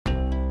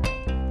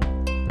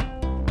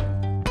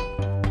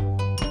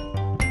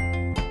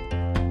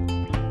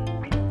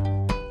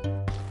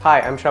Hi,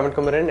 I'm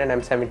Kumaran and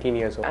I'm 17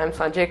 years old. I'm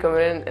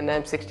Kumaran and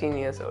I'm 16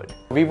 years old.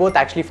 We both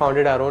actually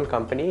founded our own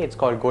company. It's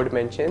called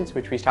GoDimensions,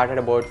 which we started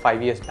about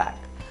 5 years back.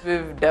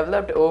 We've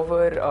developed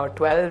over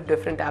 12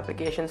 different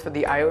applications for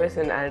the iOS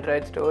and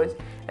Android stores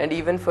and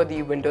even for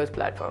the Windows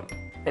platform.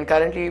 And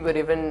currently we're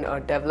even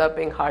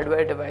developing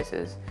hardware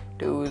devices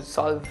to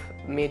solve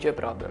major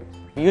problems.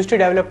 We used to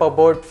develop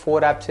about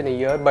 4 apps in a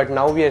year, but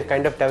now we are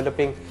kind of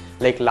developing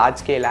like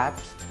large-scale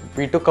apps.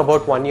 We took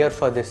about 1 year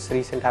for this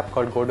recent app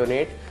called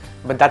GoDonate.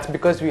 But that's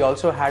because we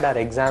also had our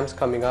exams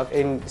coming up.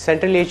 In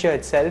Central Asia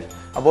itself,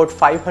 about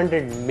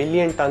 500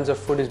 million tons of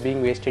food is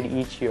being wasted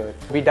each year.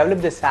 We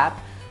developed this app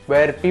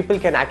where people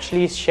can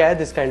actually share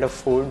this kind of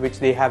food which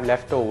they have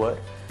left over,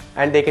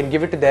 and they can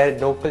give it to their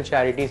local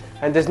charities.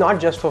 And this is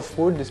not just for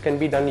food, this can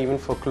be done even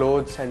for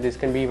clothes, and this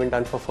can be even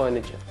done for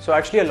furniture. So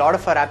actually a lot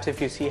of our apps, if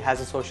you see, has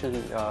a social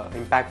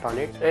impact on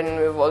it. And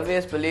we've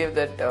always believed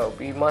that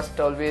we must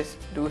always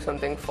do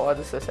something for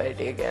the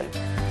society again.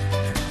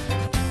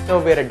 So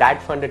we're a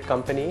dad-funded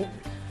company.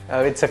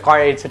 It's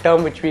a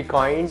term which we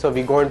coined. So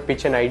we go and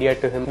pitch an idea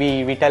to him.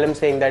 We tell him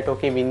saying that,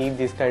 okay, we need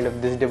this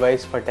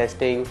device for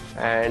testing,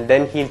 and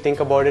then he'll think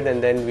about it,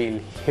 and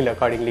then he'll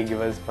accordingly give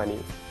us money.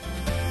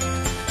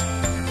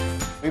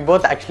 We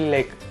both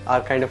actually are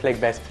kind of like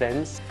best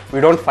friends. We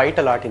don't fight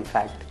a lot, in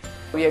fact.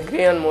 We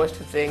agree on most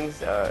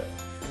things.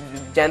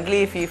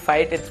 Generally, if we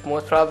fight, it's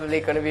most probably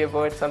going to be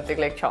about something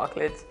like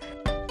chocolates.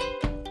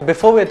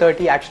 Before we're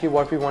 30, actually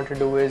what we want to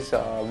do is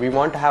we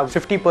want to have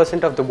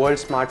 50% of the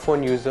world's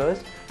smartphone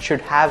users should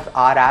have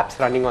our apps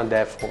running on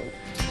their phone.